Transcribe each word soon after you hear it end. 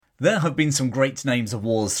There have been some great names of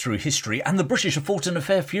wars through history, and the British have fought in a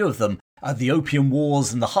fair few of them, the Opium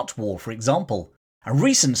Wars and the Hutt War, for example. And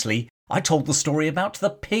recently, I told the story about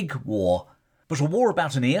the Pig War. But a war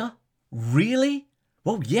about an ear? Really?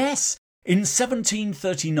 Well, yes. In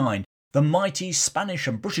 1739, the mighty Spanish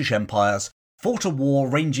and British empires fought a war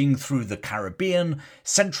ranging through the Caribbean,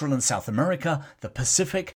 Central and South America, the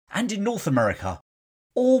Pacific, and in North America,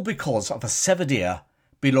 all because of a severed ear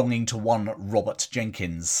belonging to one Robert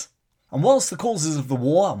Jenkins. And whilst the causes of the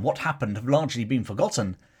war and what happened have largely been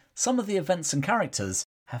forgotten, some of the events and characters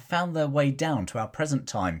have found their way down to our present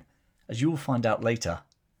time, as you will find out later.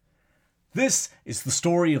 This is the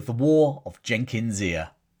story of the War of Jenkins Ear.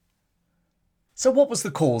 So what was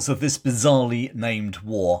the cause of this bizarrely named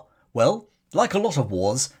war? Well, like a lot of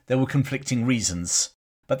wars, there were conflicting reasons.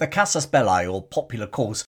 But the casus belli, or popular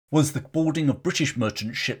cause, was the boarding of British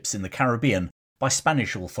merchant ships in the Caribbean by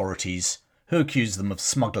Spanish authorities, who accused them of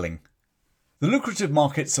smuggling. The lucrative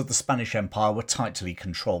markets of the Spanish Empire were tightly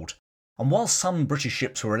controlled, and while some British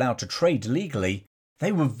ships were allowed to trade legally,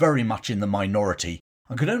 they were very much in the minority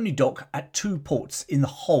and could only dock at 2 ports in the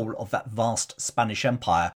whole of that vast Spanish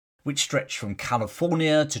Empire, which stretched from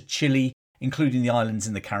California to Chile, including the islands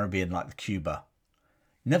in the Caribbean like Cuba.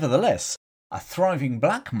 Nevertheless, a thriving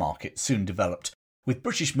black market soon developed, with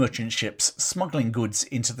British merchant ships smuggling goods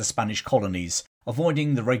into the Spanish colonies,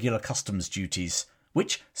 avoiding the regular customs duties,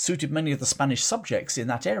 which suited many of the Spanish subjects in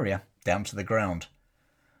that area down to the ground.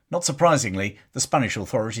 Not surprisingly, the Spanish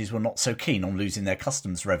authorities were not so keen on losing their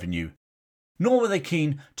customs revenue, nor were they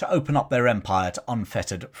keen to open up their empire to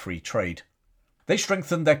unfettered free trade. They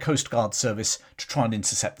strengthened their Coast Guard service to try and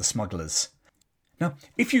intercept the smugglers. Now,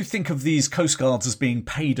 if you think of these Coast Guards as being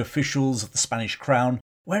paid officials of the Spanish Crown,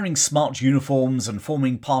 wearing smart uniforms and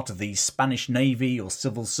forming part of the Spanish Navy or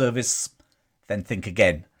civil service, then think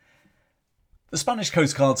again. The Spanish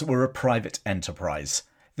Coast Guards were a private enterprise.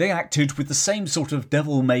 They acted with the same sort of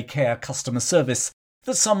devil-may-care customer service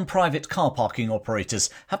that some private car parking operators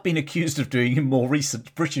have been accused of doing in more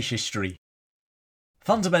recent British history.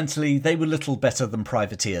 Fundamentally, they were little better than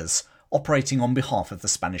privateers, operating on behalf of the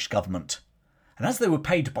Spanish government. And as they were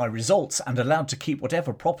paid by results and allowed to keep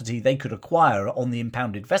whatever property they could acquire on the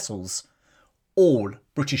impounded vessels, all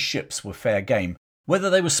British ships were fair game, whether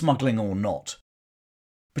they were smuggling or not.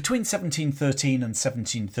 Between 1713 and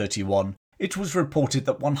 1731, it was reported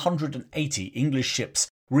that 180 English ships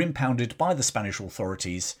were impounded by the Spanish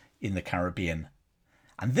authorities in the Caribbean.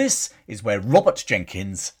 And this is where Robert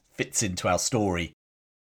Jenkins fits into our story.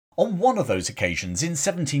 On one of those occasions, in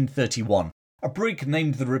 1731, a brig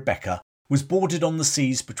named the Rebecca was boarded on the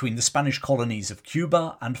seas between the Spanish colonies of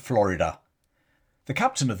Cuba and Florida. The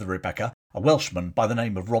captain of the Rebecca, a Welshman by the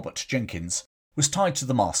name of Robert Jenkins, was tied to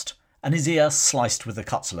the mast and his ear sliced with a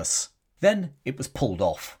cutlass. Then it was pulled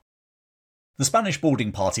off. The Spanish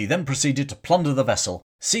boarding party then proceeded to plunder the vessel,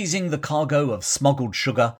 seizing the cargo of smuggled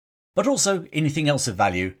sugar, but also anything else of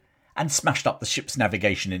value, and smashed up the ship's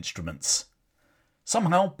navigation instruments.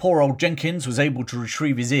 Somehow, poor old Jenkins was able to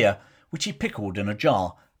retrieve his ear, which he pickled in a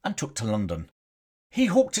jar and took to London. He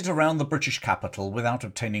hawked it around the British capital without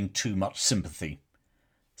obtaining too much sympathy.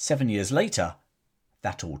 7 years later,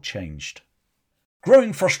 that all changed.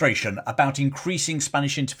 Growing frustration about increasing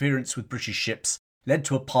Spanish interference with British ships led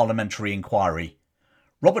to a parliamentary inquiry.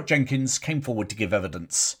 Robert Jenkins came forward to give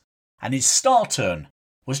evidence, and his star turn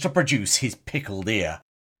was to produce his pickled ear.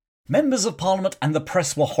 Members of Parliament and the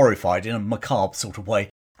press were horrified in a macabre sort of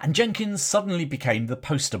way, and Jenkins suddenly became the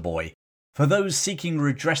poster boy for those seeking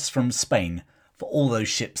redress from Spain for all those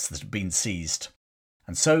ships that had been seized.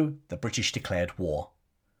 And so the British declared war.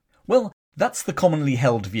 Well, that's the commonly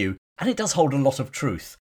held view, and it does hold a lot of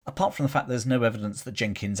truth, apart from the fact there's no evidence that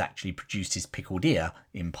Jenkins actually produced his pickled ear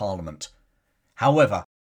in Parliament. However,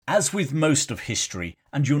 as with most of history,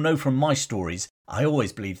 and you'll know from my stories, I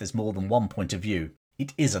always believe there's more than one point of view.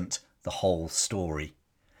 It isn't the whole story.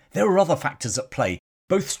 There are other factors at play,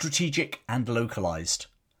 both strategic and localised.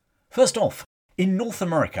 First off, in North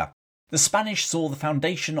America, the Spanish saw the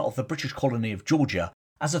foundation of the British colony of Georgia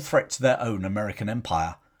as a threat to their own American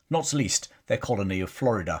empire, not least their colony of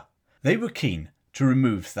Florida. They were keen to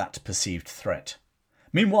remove that perceived threat.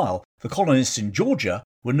 Meanwhile, the colonists in Georgia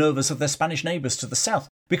were nervous of their Spanish neighbours to the south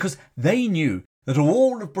because they knew that of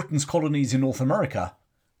all of Britain's colonies in North America,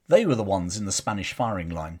 they were the ones in the Spanish firing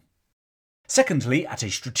line. Secondly, at a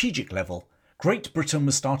strategic level, Great Britain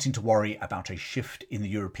was starting to worry about a shift in the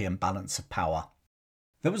European balance of power.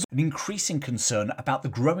 There was an increasing concern about the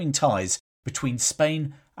growing ties between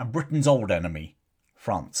Spain and Britain's old enemy,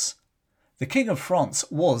 France. The King of France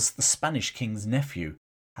was the Spanish king's nephew,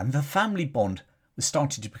 and the family bond was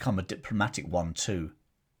starting to become a diplomatic one too.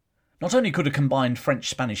 Not only could a combined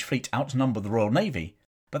French-Spanish fleet outnumber the Royal Navy,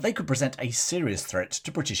 but they could present a serious threat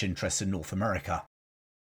to British interests in North America.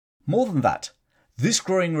 More than that, this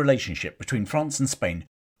growing relationship between France and Spain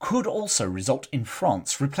could also result in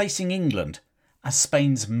France replacing England as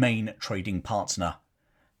Spain's main trading partner.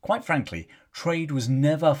 Quite frankly, trade was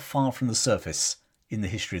never far from the surface in the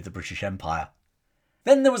history of the British Empire.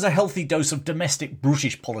 Then there was a healthy dose of domestic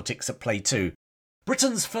British politics at play too.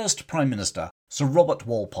 Britain's first Prime Minister, Sir Robert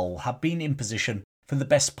Walpole, had been in position for the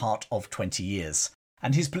best part of 20 years,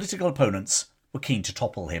 and his political opponents were keen to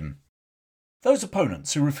topple him. Those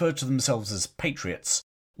opponents, who referred to themselves as patriots,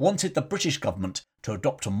 wanted the British government to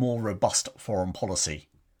adopt a more robust foreign policy.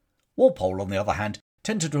 Walpole, on the other hand,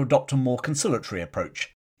 tended to adopt a more conciliatory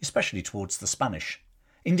approach, especially towards the Spanish.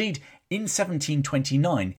 Indeed, in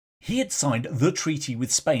 1729, he had signed the treaty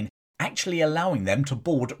with Spain, actually allowing them to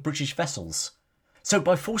board British vessels. So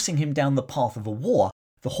by forcing him down the path of a war,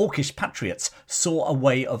 the hawkish patriots saw a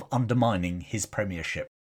way of undermining his premiership.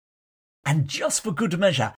 And just for good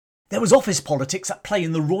measure, there was office politics at play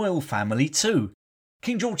in the royal family too.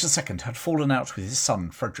 King George II had fallen out with his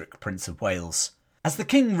son Frederick, Prince of Wales. As the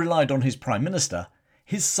king relied on his prime minister,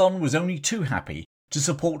 his son was only too happy to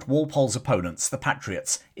support Walpole's opponents, the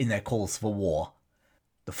patriots, in their calls for war.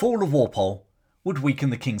 The fall of Walpole would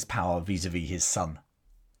weaken the king's power vis-à-vis his son.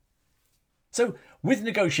 So, with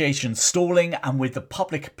negotiations stalling and with the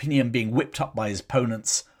public opinion being whipped up by his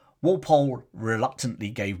opponents, Walpole reluctantly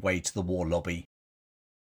gave way to the war lobby.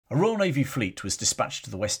 A Royal Navy fleet was dispatched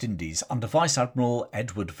to the West Indies under Vice Admiral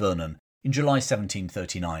Edward Vernon in July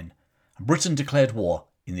 1739, and Britain declared war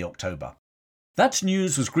in the October. That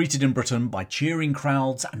news was greeted in Britain by cheering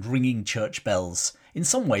crowds and ringing church bells, in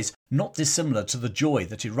some ways not dissimilar to the joy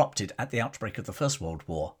that erupted at the outbreak of the First World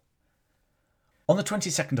War. On the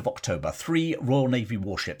 22nd of October, 3 Royal Navy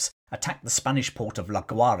warships attacked the Spanish port of La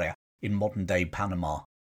Guaira in modern-day Panama.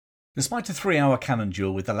 Despite a 3-hour cannon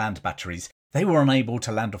duel with the land batteries, they were unable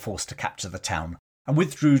to land a force to capture the town and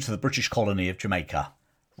withdrew to the British colony of Jamaica.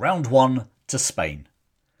 Round 1 to Spain.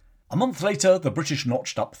 A month later, the British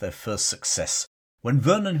notched up their first success when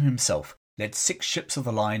Vernon himself led 6 ships of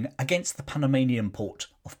the line against the Panamanian port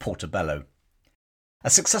of Portobello. A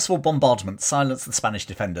successful bombardment silenced the Spanish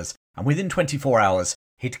defenders, and within 24 hours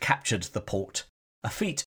he'd captured the port, a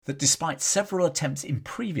feat that, despite several attempts in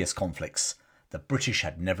previous conflicts, the British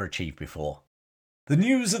had never achieved before. The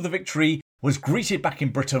news of the victory was greeted back in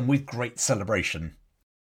Britain with great celebration.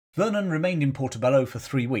 Vernon remained in Portobello for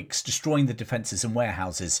 3 weeks, destroying the defences and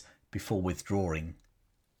warehouses before withdrawing.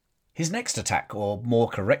 His next attack, or more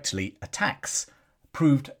correctly attacks,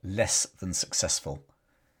 proved less than successful.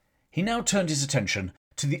 He now turned his attention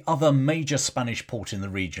to the other major Spanish port in the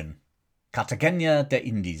region, Cartagena de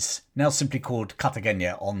Indies, now simply called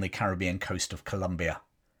Cartagena on the Caribbean coast of Colombia.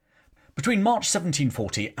 Between March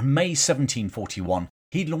 1740 and May 1741,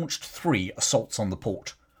 he launched 3 assaults on the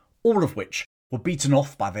port, all of which were beaten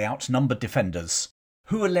off by the outnumbered defenders,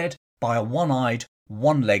 who were led by a one-eyed,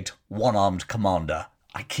 one-legged, one-armed commander.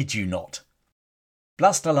 I kid you not.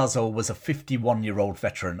 Blas de Lazo was a 51-year-old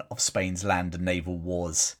veteran of Spain's land and naval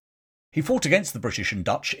wars. He fought against the British and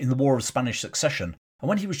Dutch in the War of Spanish Succession, and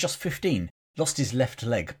when he was just 15, lost his left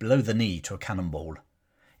leg below the knee to a cannonball.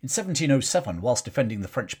 In 1707, whilst defending the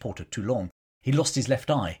French port of Toulon, he lost his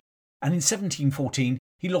left eye, and in 1714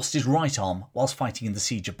 he lost his right arm whilst fighting in the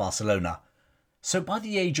siege of Barcelona. So by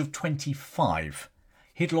the age of 25,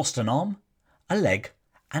 he'd lost an arm, a leg,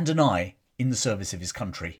 and an eye in the service of his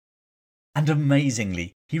country. And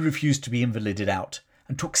amazingly, he refused to be invalided out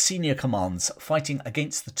and took senior commands fighting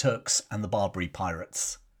against the Turks and the Barbary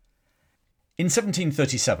pirates. In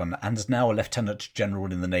 1737, and now a lieutenant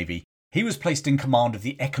general in the Navy, he was placed in command of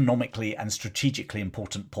the economically and strategically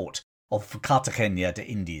important port of Cartagena de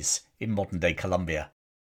Indies in modern-day Colombia.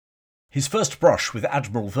 His first brush with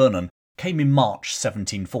Admiral Vernon came in March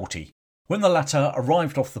 1740, when the latter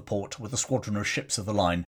arrived off the port with a squadron of ships of the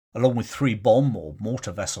line, along with 3 bomb or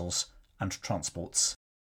mortar vessels and transports.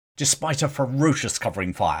 Despite a ferocious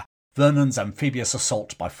covering fire, Vernon's amphibious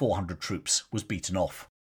assault by 400 troops was beaten off.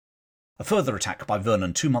 A further attack by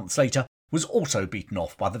Vernon 2 months later was also beaten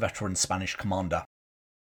off by the veteran Spanish commander.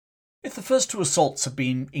 If the first 2 assaults had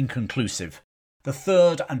been inconclusive, the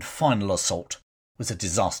third and final assault was a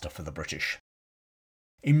disaster for the British.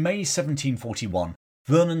 In May 1741,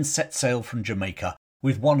 Vernon set sail from Jamaica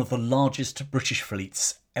with one of the largest British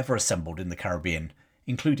fleets ever assembled in the Caribbean,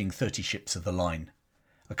 including 30 ships of the line.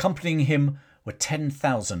 Accompanying him were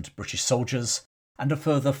 10,000 British soldiers and a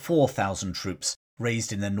further 4,000 troops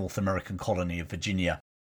raised in their North American colony of Virginia.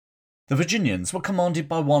 The Virginians were commanded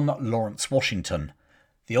by one Lawrence Washington,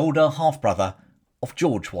 the older half-brother of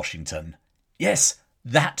George Washington. Yes,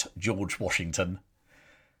 that George Washington.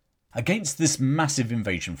 Against this massive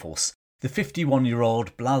invasion force, the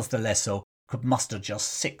 51-year-old Blas de Leso could muster just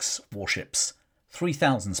 6 warships,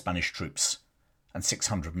 3,000 Spanish troops, and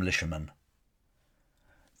 600 militiamen.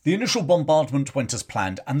 The initial bombardment went as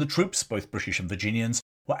planned, and the troops, both British and Virginians,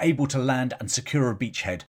 were able to land and secure a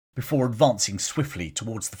beachhead before advancing swiftly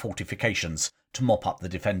towards the fortifications to mop up the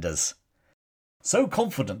defenders. So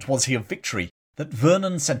confident was he of victory that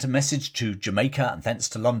Vernon sent a message to Jamaica and thence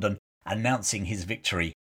to London announcing his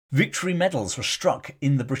victory. Victory medals were struck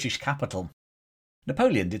in the British capital.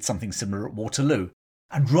 Napoleon did something similar at Waterloo,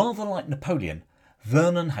 and rather like Napoleon,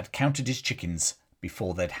 Vernon had counted his chickens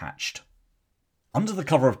before they'd hatched. Under the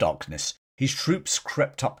cover of darkness, his troops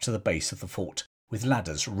crept up to the base of the fort with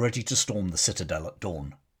ladders ready to storm the citadel at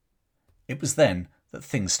dawn. It was then that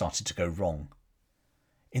things started to go wrong.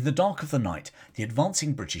 In the dark of the night, the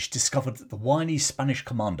advancing British discovered that the wily Spanish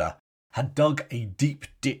commander had dug a deep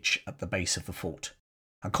ditch at the base of the fort,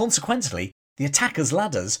 and consequently, the attackers'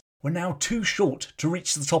 ladders were now too short to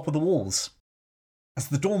reach the top of the walls. As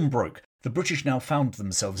the dawn broke, the British now found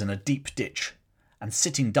themselves in a deep ditch, and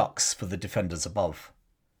sitting ducks for the defenders above.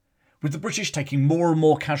 With the British taking more and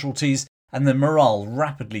more casualties, and their morale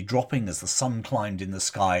rapidly dropping as the sun climbed in the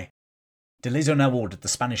sky, de Leso now ordered the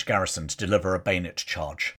Spanish garrison to deliver a bayonet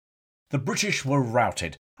charge. The British were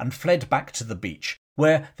routed and fled back to the beach,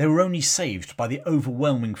 where they were only saved by the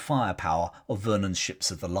overwhelming firepower of Vernon's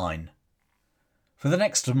ships of the line. For the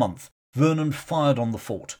next month, Vernon fired on the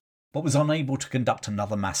fort, but was unable to conduct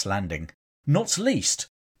another mass landing, not least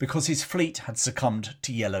because his fleet had succumbed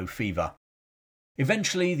to yellow fever.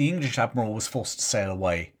 Eventually, the English admiral was forced to sail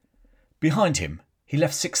away. Behind him, he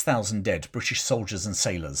left 6,000 dead British soldiers and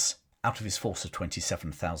sailors, out of his force of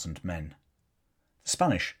 27,000 men. The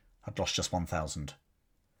Spanish had lost just 1,000.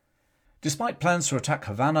 Despite plans to attack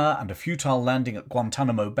Havana and a futile landing at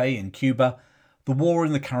Guantanamo Bay in Cuba, the war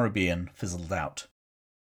in the Caribbean fizzled out.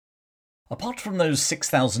 Apart from those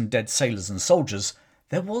 6,000 dead sailors and soldiers,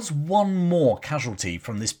 there was one more casualty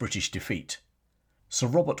from this British defeat. Sir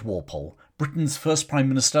Robert Walpole, Britain's first Prime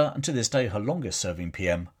Minister and to this day her longest-serving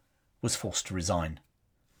PM, was forced to resign.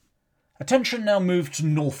 Attention now moved to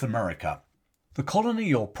North America. The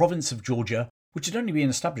colony or province of Georgia, which had only been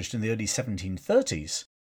established in the early 1730s,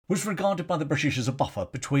 was regarded by the British as a buffer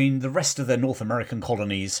between the rest of their North American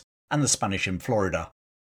colonies and the Spanish in Florida.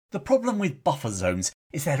 The problem with buffer zones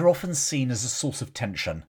is they're often seen as a source of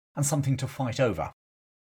tension and something to fight over.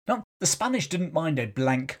 Now, the Spanish didn't mind a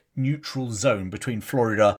blank, neutral zone between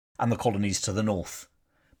Florida and the colonies to the north,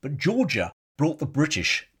 but Georgia brought the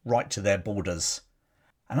British right to their borders.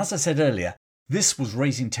 And as I said earlier, this was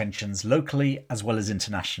raising tensions locally as well as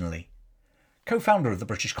internationally. Co-founder of the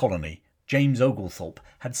British colony, James Oglethorpe,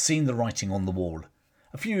 had seen the writing on the wall.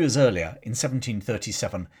 A few years earlier, in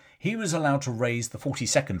 1737, he was allowed to raise the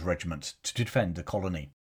 42nd Regiment to defend the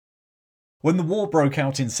colony. When the war broke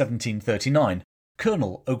out in 1739,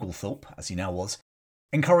 Colonel Oglethorpe, as he now was,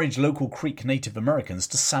 encouraged local Creek Native Americans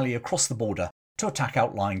to sally across the border to attack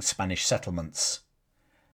outlying Spanish settlements.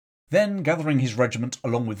 Then, gathering his regiment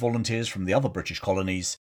along with volunteers from the other British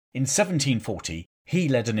colonies, in 1740 he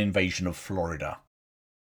led an invasion of Florida.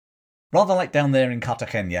 Rather like down there in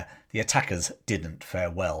Cartagena, the attackers didn't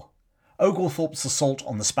fare well. Oglethorpe's assault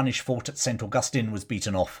on the Spanish fort at St. Augustine was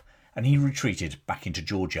beaten off, and he retreated back into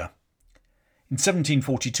Georgia. In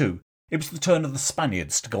 1742, it was the turn of the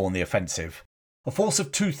Spaniards to go on the offensive. A force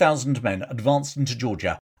of 2,000 men advanced into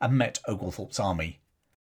Georgia and met Oglethorpe's army.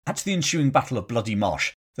 At the ensuing Battle of Bloody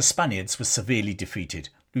Marsh, the Spaniards were severely defeated,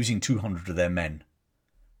 losing 200 of their men.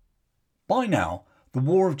 By now, the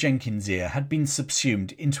War of Jenkins Ear had been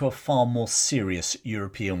subsumed into a far more serious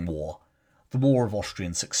European war, the War of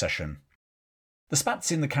Austrian Succession. The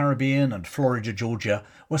spats in the Caribbean and Florida, Georgia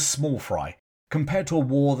were small fry compared to a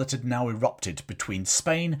war that had now erupted between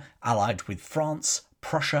Spain, allied with France,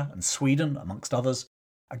 Prussia and Sweden, amongst others,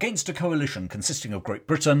 against a coalition consisting of Great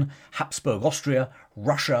Britain, Habsburg Austria,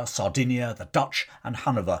 Russia, Sardinia, the Dutch and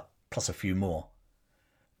Hanover, plus a few more.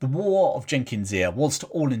 The War of Jenkins Ear was to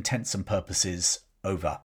all intents and purposes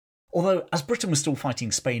over. Although, as Britain was still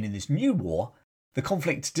fighting Spain in this new war, the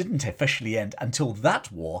conflict didn't officially end until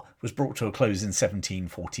that war was brought to a close in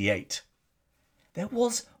 1748. There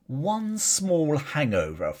was one small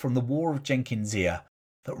hangover from the War of Jenkins Ear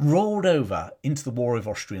that rolled over into the War of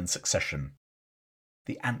Austrian Succession.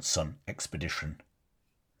 The Anson expedition.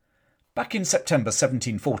 Back in September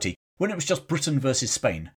 1740, when it was just Britain versus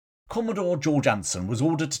Spain, Commodore George Anson was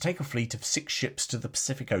ordered to take a fleet of 6 ships to the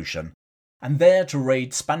Pacific Ocean, and there to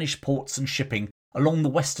raid Spanish ports and shipping along the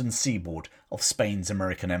western seaboard of Spain's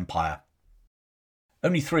American Empire.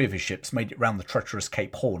 Only 3 of his ships made it round the treacherous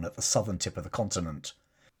Cape Horn at the southern tip of the continent,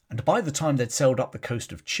 and by the time they'd sailed up the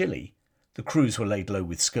coast of Chile, the crews were laid low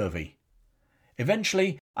with scurvy.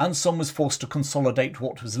 Eventually, Anson was forced to consolidate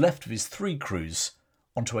what was left of his 3 crews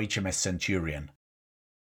onto HMS Centurion.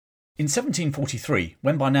 In 1743,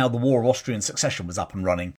 when by now the War of Austrian Succession was up and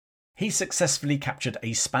running, he successfully captured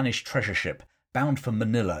a Spanish treasure ship bound for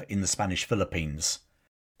Manila in the Spanish Philippines.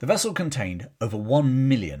 The vessel contained over 1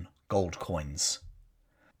 million gold coins.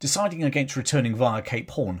 Deciding against returning via Cape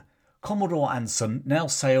Horn, Commodore Anson now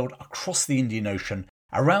sailed across the Indian Ocean,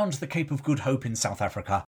 around the Cape of Good Hope in South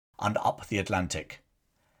Africa, and up the Atlantic.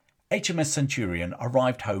 HMS Centurion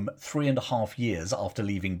arrived home 3.5 years after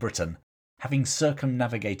leaving Britain, having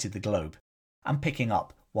circumnavigated the globe, and picking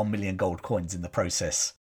up 1 million gold coins in the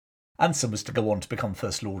process. Anson was to go on to become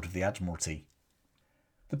First Lord of the Admiralty.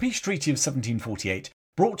 The Peace Treaty of 1748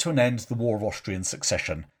 brought to an end the War of Austrian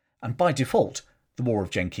Succession, and by default, the War of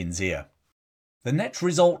Jenkins Ear. The net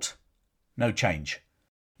result? No change.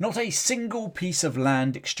 Not a single piece of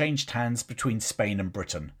land exchanged hands between Spain and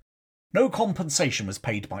Britain. No compensation was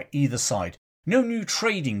paid by either side. No new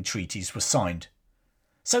trading treaties were signed.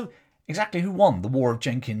 So, exactly who won the War of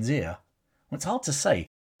Jenkins Ear? Well, it's hard to say.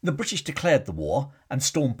 The British declared the war and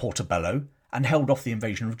stormed Portobello and held off the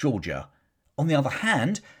invasion of Georgia. On the other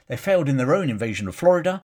hand, they failed in their own invasion of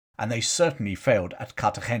Florida, and they certainly failed at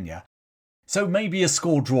Cartagena. So maybe a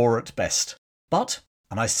score draw at best. But,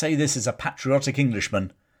 and I say this as a patriotic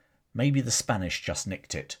Englishman, maybe the Spanish just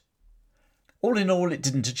nicked it. All in all, it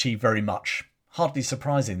didn't achieve very much. Hardly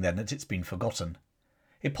surprising then that it's been forgotten.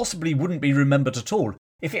 It possibly wouldn't be remembered at all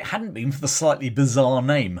if it hadn't been for the slightly bizarre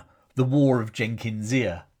name, the War of Jenkins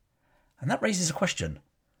Ear. And that raises a question.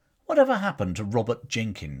 Whatever happened to Robert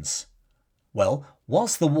Jenkins? Well,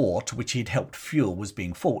 whilst the war to which he'd helped fuel was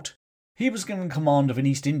being fought, he was given command of an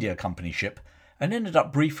East India Company ship and ended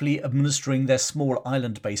up briefly administering their small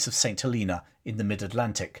island base of St. Helena in the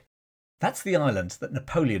mid-Atlantic. That's the island that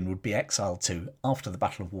Napoleon would be exiled to after the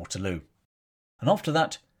Battle of Waterloo. And after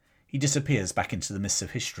that, he disappears back into the mists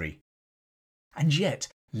of history. And yet,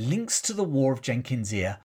 links to the War of Jenkins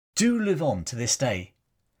Ear do live on to this day.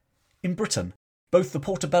 In Britain, both the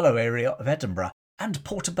Portobello area of Edinburgh and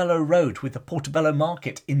Portobello Road with the Portobello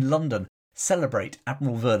Market in London celebrate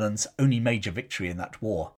Admiral Vernon's only major victory in that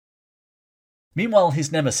war. Meanwhile,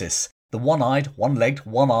 his nemesis, the one-eyed, one-legged,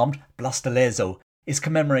 one-armed Blastelezo, is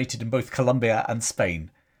commemorated in both Colombia and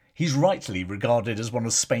Spain. He's rightly regarded as one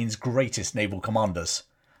of Spain's greatest naval commanders,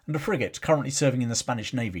 and a frigate currently serving in the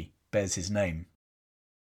Spanish Navy bears his name.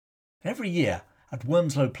 Every year, at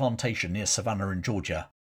Wormslow Plantation near Savannah in Georgia,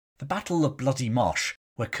 the Battle of Bloody Marsh,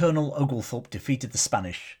 where Colonel Oglethorpe defeated the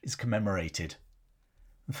Spanish, is commemorated.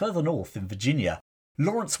 And further north, in Virginia,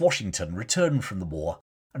 Lawrence Washington returned from the war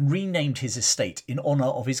and renamed his estate in honour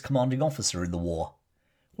of his commanding officer in the war.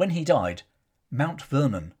 When he died, Mount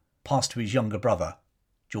Vernon passed to his younger brother,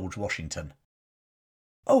 George Washington.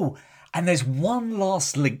 Oh, and there's one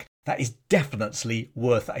last link that is definitely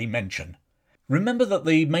worth a mention. Remember that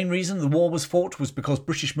the main reason the war was fought was because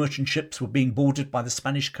British merchant ships were being boarded by the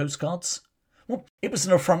Spanish coastguards? Well, it was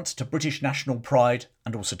an affront to British national pride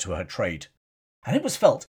and also to her trade. And it was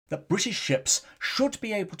felt that British ships should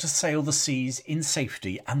be able to sail the seas in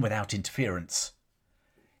safety and without interference.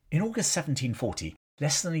 In August 1740,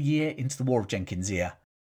 less than a year into the War of Jenkins Ear,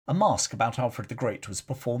 a masque about Alfred the Great was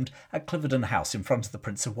performed at Cliveden House in front of the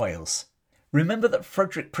Prince of Wales. Remember that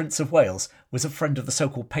Frederick, Prince of Wales, was a friend of the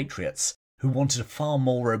so-called Patriots, who wanted a far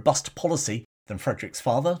more robust policy than Frederick's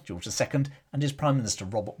father, George II, and his Prime Minister,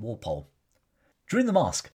 Robert Walpole. During the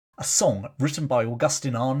masque, a song written by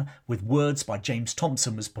Augustine Arne with words by James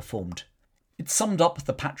Thomson was performed. It summed up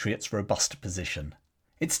the Patriots' robust position.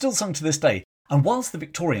 It's still sung to this day, and whilst the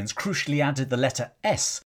Victorians crucially added the letter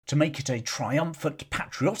S to make it a triumphant,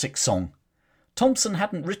 patriotic song, Thomson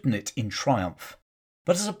hadn't written it in triumph,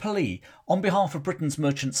 but as a plea on behalf of Britain's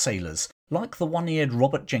merchant sailors, like the one-eared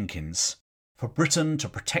Robert Jenkins, for Britain to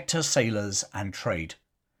protect her sailors and trade.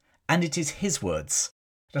 And it is his words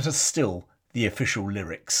that are still the official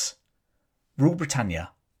lyrics. Rule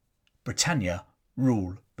Britannia. Britannia,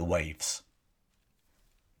 rule the waves.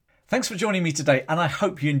 Thanks for joining me today, and I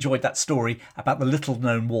hope you enjoyed that story about the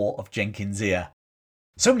little-known War of Jenkins Ear.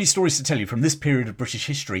 So many stories to tell you from this period of British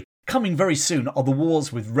history. Coming very soon are the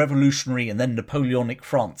wars with revolutionary and then Napoleonic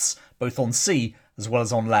France, both on sea as well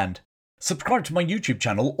as on land. Subscribe to my YouTube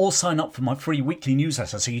channel or sign up for my free weekly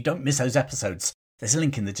newsletter so you don't miss those episodes. There's a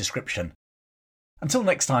link in the description. Until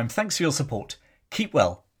next time, thanks for your support, keep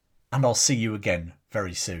well, and I'll see you again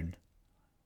very soon.